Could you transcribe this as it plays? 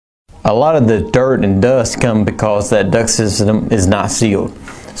A lot of the dirt and dust come because that duct system is not sealed.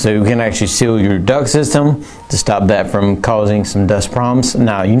 So you can actually seal your duct system to stop that from causing some dust problems.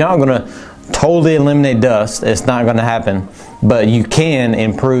 Now, you're not going to totally eliminate dust. It's not going to happen, but you can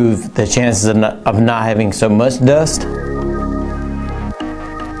improve the chances of not having so much dust.